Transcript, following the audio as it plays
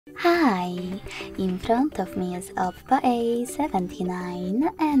Hi! In front of me is OPPO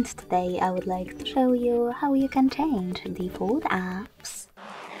A79 and today I would like to show you how you can change default apps.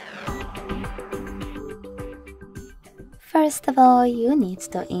 First of all, you need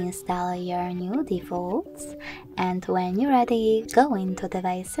to install your new defaults, and when you're ready, go into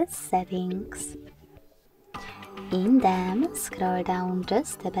Devices Settings. In them, scroll down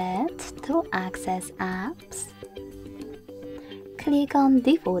just a bit to access apps. Click on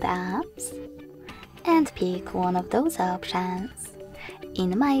Default Apps and pick one of those options,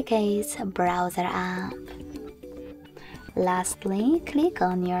 in my case, Browser app. Lastly, click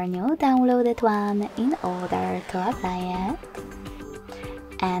on your new downloaded one in order to apply it,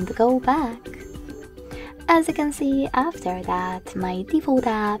 and go back. As you can see, after that, my default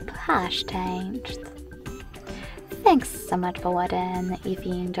app has changed. Thanks so much for watching. If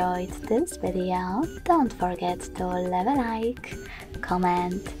you enjoyed this video, don't forget to leave a like,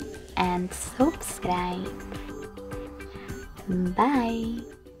 comment and subscribe. Bye!